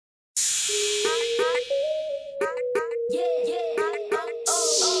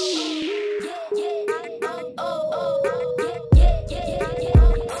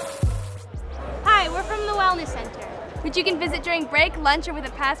which you can visit during break, lunch, or with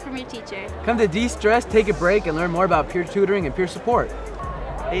a pass from your teacher. Come to de-stress, take a break, and learn more about peer tutoring and peer support.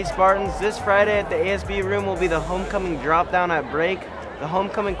 Hey Spartans, this Friday at the ASB room will be the homecoming drop down at break. The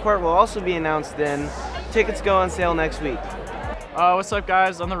homecoming court will also be announced then. Tickets go on sale next week. What's up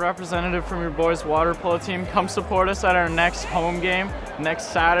guys, I'm the representative from your boys water polo team. Come support us at our next home game next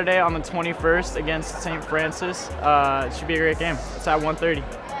Saturday on the 21st against St. Francis. It should be a great game. It's at 1:30.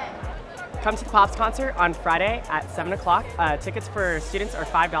 Come to the Pops concert on Friday at 7 o'clock. Tickets for students are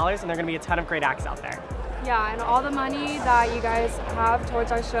 $5 and there are going to be a ton of great acts out there. Yeah, and all the money that you guys have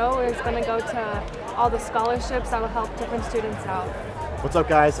towards our show is going to go to all the scholarships that will help different students out. What's up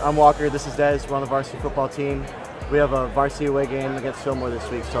guys, I'm Walker, this is Dez, we're on the varsity football team. We have a varsity away game against Fillmore this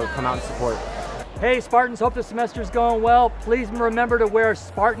week, so come out and support. Hey Spartans, hope the semester's going well. Please remember to wear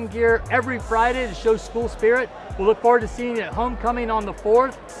Spartan gear every Friday to show school spirit. We'll look forward to seeing you at homecoming on the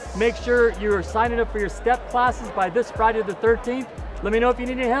 4th. Make sure you're signing up for your step classes by this Friday the 13th. Let me know if you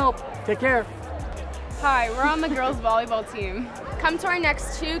need any help. Take care. Hi, we're on the girls volleyball team. Come to our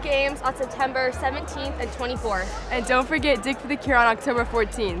next 2 games on September 17th and 24th. And don't forget Dig for the Cure on October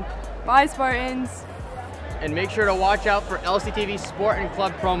 14th. Bye Spartans! And make sure to watch out for LCTV Sport and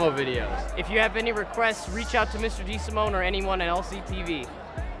Club promo videos. If you have any requests, reach out to Mr. DeSimone or anyone at LCTV.